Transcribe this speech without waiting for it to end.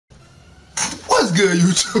What's good,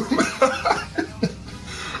 YouTube?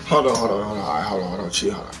 Hold on,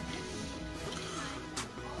 chill, hold on.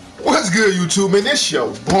 What's good, YouTube, man? This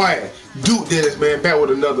your boy, Duke Dennis, man, back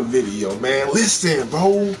with another video, man. Listen,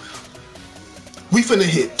 bro, we finna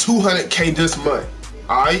hit 200K this month,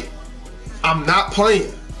 alright? I'm not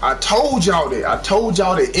playing. I told y'all that. I told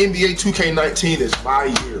y'all that NBA 2K19 is my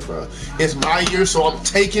year, bro. It's my year, so I'm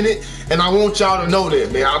taking it, and I want y'all to know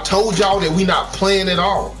that, man. I told y'all that we not playing at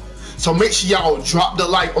all. So make sure y'all drop the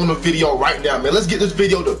like on the video right now, man. Let's get this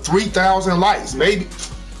video to 3,000 likes, maybe.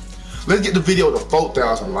 Let's get the video to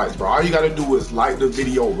 4,000 likes, bro. All you gotta do is like the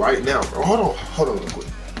video right now, bro. Hold on real quick.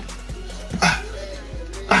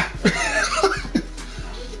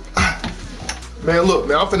 Man, look,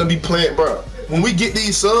 man, I'm finna be playing, bro. When we get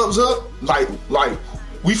these subs up, like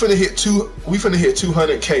we finna hit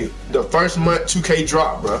 200K. The first month 2K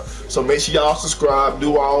drop, bro. So make sure y'all subscribe,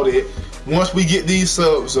 do all that. Once we get these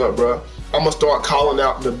subs up, bro, I'm gonna start calling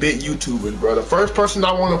out the big YouTubers, bro. The first person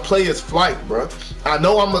I want to play is Flight, bro. I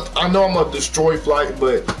know I'm gonna destroy Flight,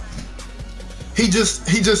 but I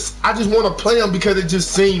just want to play him because it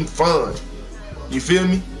just seemed fun. You feel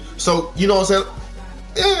me? So you know what I'm saying?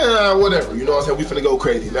 Yeah, whatever. You know what I'm saying? We finna go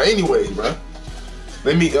crazy. Now, anyways, bro.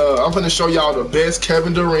 I'm finna show y'all the best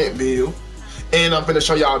Kevin Durant build, and I'm finna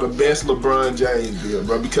show y'all the best LeBron James build,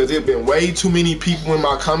 bro. Because there's been way too many people in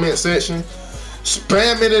my comment section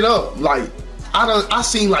spamming it up. Like I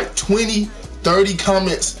seen like 20, 30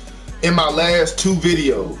 comments in my last 2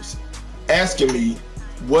 videos asking me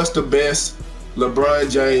what's the best LeBron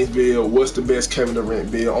James build, what's the best Kevin Durant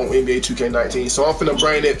build on NBA 2K19. So I'm finna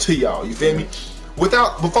bring that to y'all. You feel me?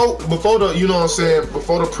 Before the, you know what I'm saying,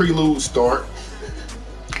 before the prelude start,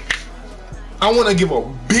 I want to give a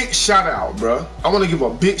big shout out, bro. I want to give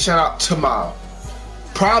a big shout out to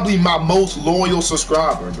probably my most loyal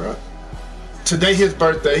subscriber, bro. Today his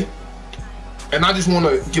birthday, and I just want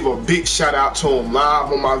to give a big shout out to him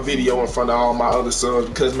live on my video in front of all my other subs,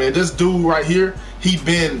 because man, this dude right here, he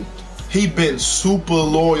been super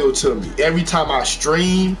loyal to me. Every time I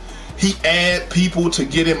stream, he add people to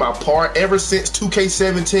get in my part. Ever since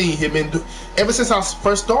 2K17, ever since I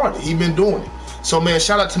first started, he been doing it. So man,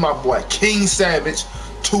 shout out to my boy King Savage.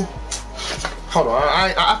 Hold on,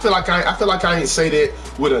 I feel like I ain't say that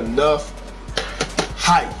with enough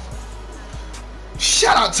hype.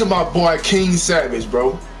 Shout out to my boy King Savage,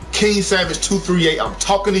 bro. King Savage 238. I'm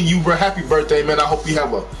talking to you, bro. Happy birthday, man. I hope you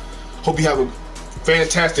have a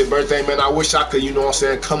fantastic birthday, man. I wish I could, you know what I'm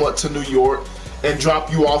saying, come up to New York and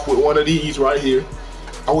drop you off with one of these right here.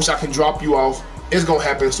 I wish I could drop you off. It's gonna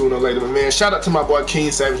happen sooner or later, but man, shout out to my boy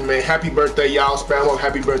King Savage, man. Happy birthday, y'all. Spam up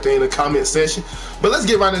happy birthday in the comment section. But let's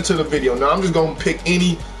get right into the video. Now I'm just gonna pick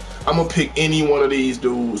any one of these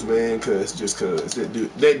dudes, man, cause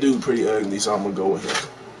that dude pretty ugly, so I'm gonna go with him.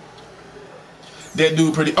 That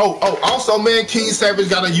dude pretty. Oh, also, man, King Savage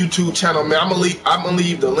got a YouTube channel, man. I'm gonna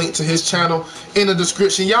leave the link to his channel in the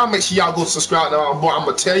description. Y'all make sure y'all go subscribe now, boy. I'm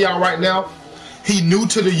gonna tell y'all right now, he new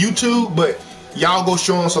to the YouTube, but y'all go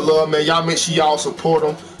show him some love, man. Y'all make sure y'all support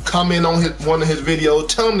him. Comment on one of his videos.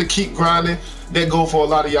 Tell him to keep grinding. That go for a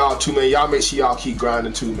lot of y'all too, man. Y'all make sure y'all keep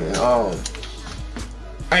grinding too, man.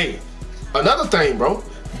 Hey, another thing, bro.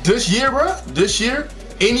 This year,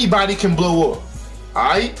 anybody can blow up.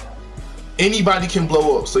 Alright? Anybody can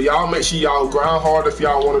blow up. So y'all make sure y'all grind hard if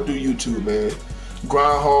y'all want to do YouTube, man.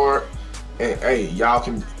 Grind hard, and hey,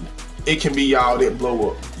 it can be y'all that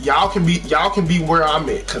blow up. Y'all can be where I'm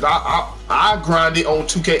at, cause I grinded on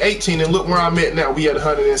 2K18 and look where I'm at now. We at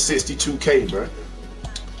 162K, bro.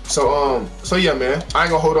 So yeah, man. I ain't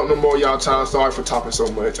gonna hold up no more y'all time. Sorry for talking so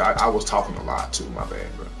much. I was talking a lot too. My bad,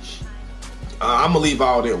 bro. I'm gonna leave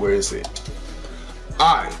all that where it's at.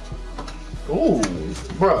 All right. Ooh,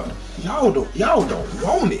 bro. Y'all don't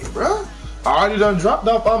want it, bro. I already done dropped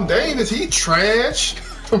off. Davis. He trash.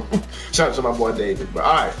 Shout out to my boy David. But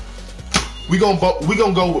all right. We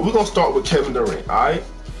gonna start with Kevin Durant, all right?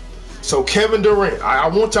 So Kevin Durant, I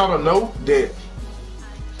want y'all to know that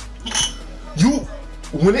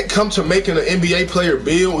when it comes to making an NBA player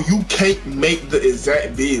build, you can't make the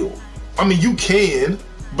exact build. I mean, you can,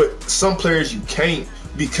 but some players you can't,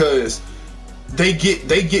 because they get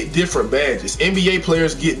different badges. NBA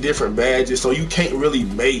players get different badges, so you can't really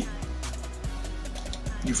make,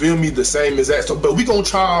 you feel me, the same as that. So, but we gonna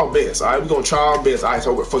try our best, all right? We gonna try our best. All right,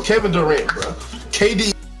 so for Kevin Durant, bro,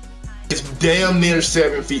 KD is damn near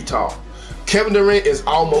 7 feet tall. Kevin Durant is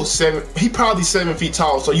almost 7. He probably 7 feet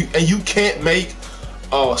tall. So you can't make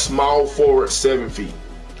a small forward 7 feet.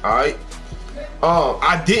 All right.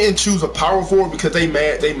 I didn't choose a power forward because they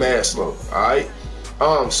mad slow. All right.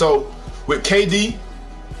 So with KD,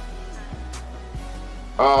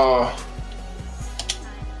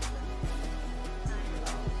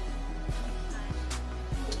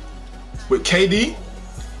 with KD.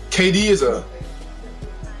 KD is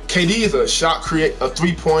a shot create, a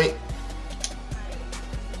 3-point.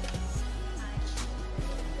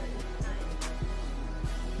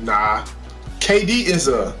 Nah, KD is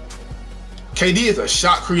a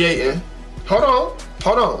shot creating. Hold on.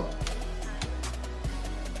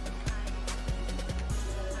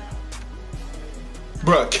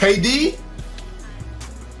 Bruh, KD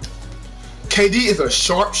is a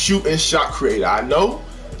sharp shooting shot creator. I know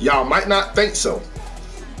y'all might not think so,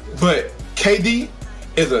 but KD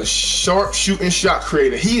is a sharp shooting shot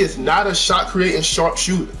creator. He is not a shot creating sharp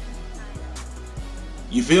shooter.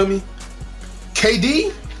 You feel me?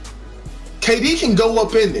 KD can go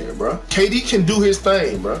up in there, bro. KD can do his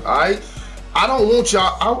thing, bro. I don't want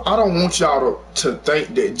y'all to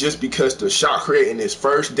think that just because the shot creating is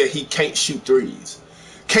first that he can't shoot threes.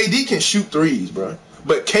 KD can shoot threes, bro.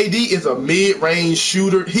 But KD is a mid-range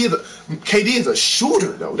shooter. KD is a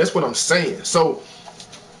shooter, though. That's what I'm saying. So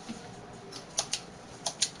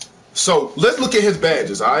let's look at his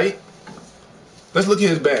badges, all right? Let's look at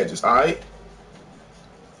his badges, all right?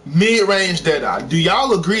 Mid-range Deadeye. Do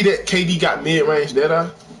y'all agree that KD got mid-range Deadeye?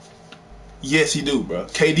 Yes, he do, bro.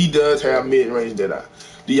 KD does have mid-range Deadeye.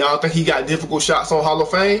 Do y'all think he got difficult shots on Hall of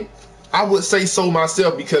Fame? I would say so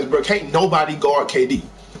myself because, bro, can't nobody guard KD.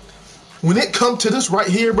 When it come to this right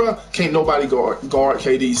here, bro, can't nobody guard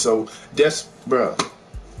KD. So that's, bro,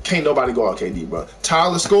 can't nobody guard KD, bro.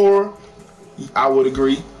 Tyler scorer, I would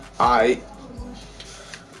agree. All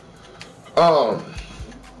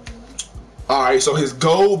right, so his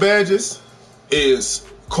gold badges is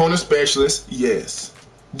corner specialist, yes.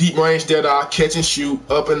 Deep range Deadeye, catch and shoot,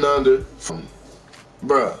 up and under.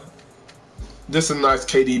 Bruh, this is a nice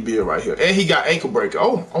KD build right here. And he got ankle breaker.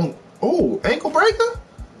 Oh, ankle breaker?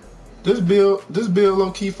 This build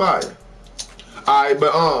low key fire. Alright,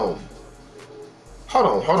 but hold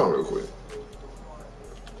on real quick.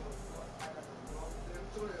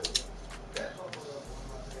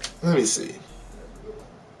 Let me see.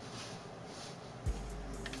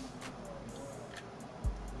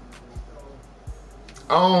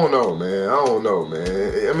 I don't know, man.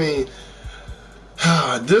 I mean,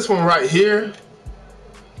 this one right here,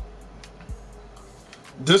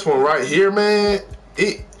 man.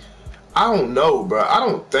 I don't know, bro. I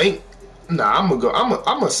don't think. Nah, I'm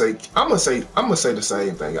gonna say the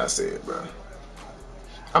same thing I said, bro.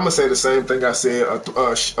 I'm gonna say the same thing I said.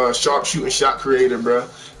 A sharp shooting shot creator, bro.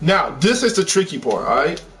 Now, this is the tricky part, all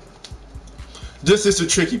right? This is the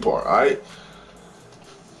tricky part, all right?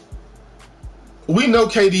 We know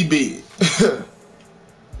KD big.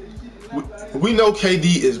 we know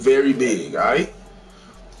KD is very big, all right?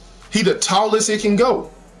 He the tallest it can go.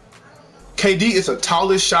 KD is the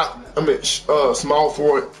tallest small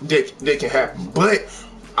forward that can happen. But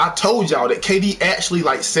I told y'all that KD actually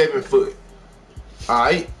like 7 foot. All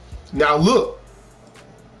right, now look.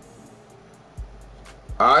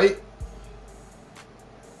 All right.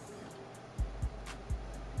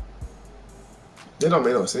 That don't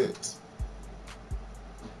make no sense.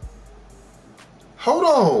 Hold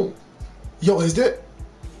on. Yo, is that?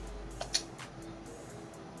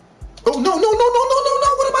 Oh, no.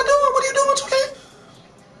 What am I doing? What are you doing, 2K?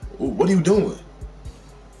 Ooh, what are you doing?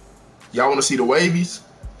 Y'all want to see the wavies?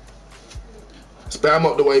 Spam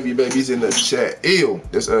up the wavy babies in the chat. Ew,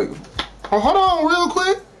 that's ugly. Oh, hold on real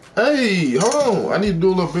quick. Hey, hold on. I need to do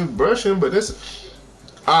a little bit of brushing, but that's...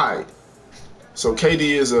 Alright. So KD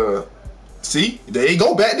is a... See? There you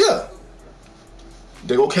go back there.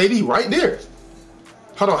 There go KD right there.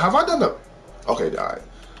 Hold on, have I done that? Okay, alright.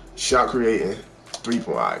 Shot creating.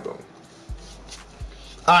 3-point. Alright, boom.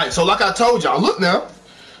 Alright, so like I told y'all, look now.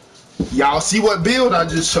 Y'all see what build I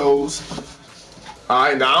just chose.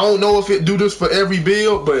 Alright, now I don't know if it do this for every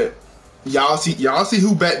build, but y'all see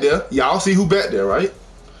who back there. Y'all see who back there, right?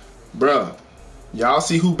 Bruh. Y'all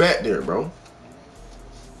see who back there, bro.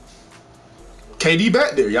 KD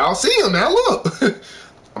back there. Y'all see him now, look.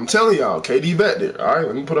 I'm telling y'all, KD back there. Alright,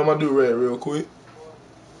 let me put on my do-rag real quick.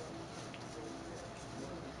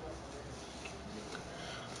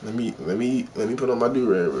 Let me put on my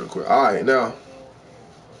do-rag real quick. Alright, now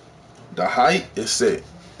the height is set.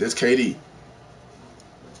 That's KD.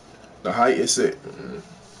 The height is set.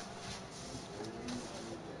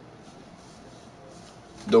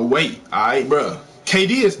 The weight, alright, bruh.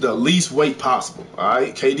 KD is the least weight possible,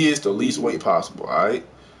 alright? KD is the least weight possible, alright?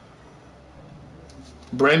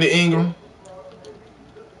 Brandon Ingram.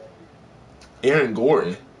 Aaron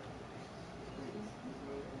Gordon.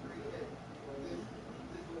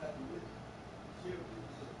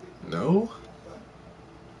 No.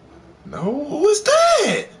 No, who is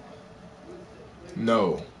that?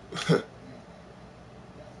 No.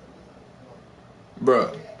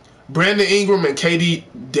 Bruh, Brandon Ingram and KD,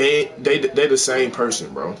 they the same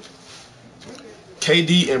person, bro.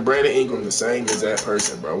 KD and Brandon Ingram the same exact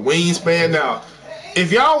person, bro. Wingspan. Now,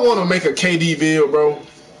 if y'all want to make a KD build, bro,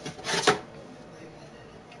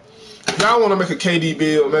 y'all want to make a KD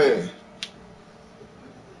build, man,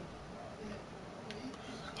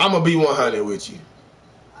 I'm going to be 100 with you.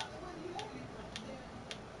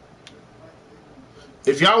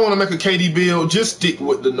 If y'all want to make a KD build, just stick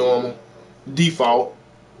with the normal default.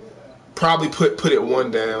 Probably put it one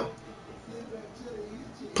down.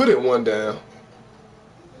 Put it one down.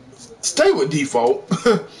 Stay with default.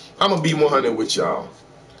 I'm going to be 100 with y'all.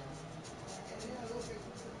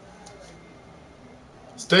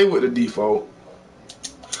 Stay with the default.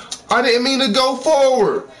 I didn't mean to go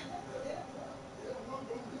forward.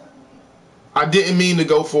 I didn't mean to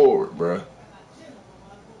go forward, bruh.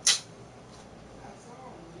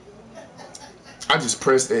 I just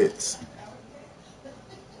pressed X.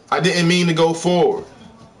 I didn't mean to go forward.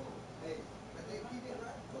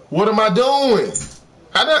 What am I doing?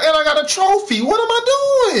 And I got a trophy. What am I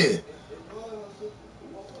doing?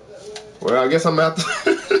 Well, I guess I'm out.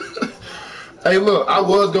 Hey, look, I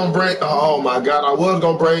was gonna bring. Oh my God, I was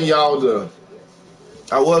gonna bring y'all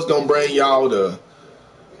the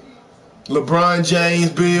LeBron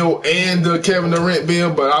James build and the Kevin Durant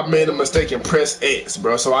build, but I made a mistake and pressed X,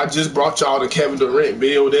 bro. So I just brought y'all the Kevin Durant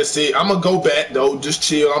build. That's it. I'm gonna go back though. Just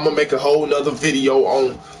chill. I'm gonna make a whole nother video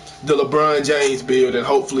on the LeBron James build, and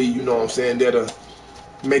hopefully, you know what I'm saying, that'll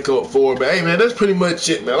make up for it. But hey, man, that's pretty much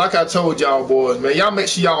it, man. Like I told y'all boys, man, y'all make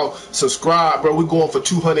sure y'all subscribe, bro. We're going for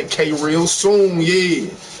 200K real soon, yeah,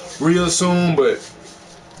 real soon. But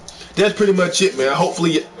that's pretty much it, man.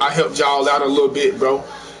 Hopefully I helped y'all out a little bit, bro.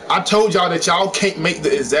 I told y'all that y'all can't make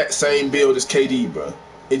the exact same build as KD, bro.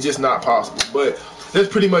 It's just not possible. But that's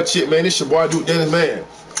pretty much it, man. It's your boy Duke Dennis, man.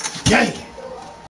 Gang.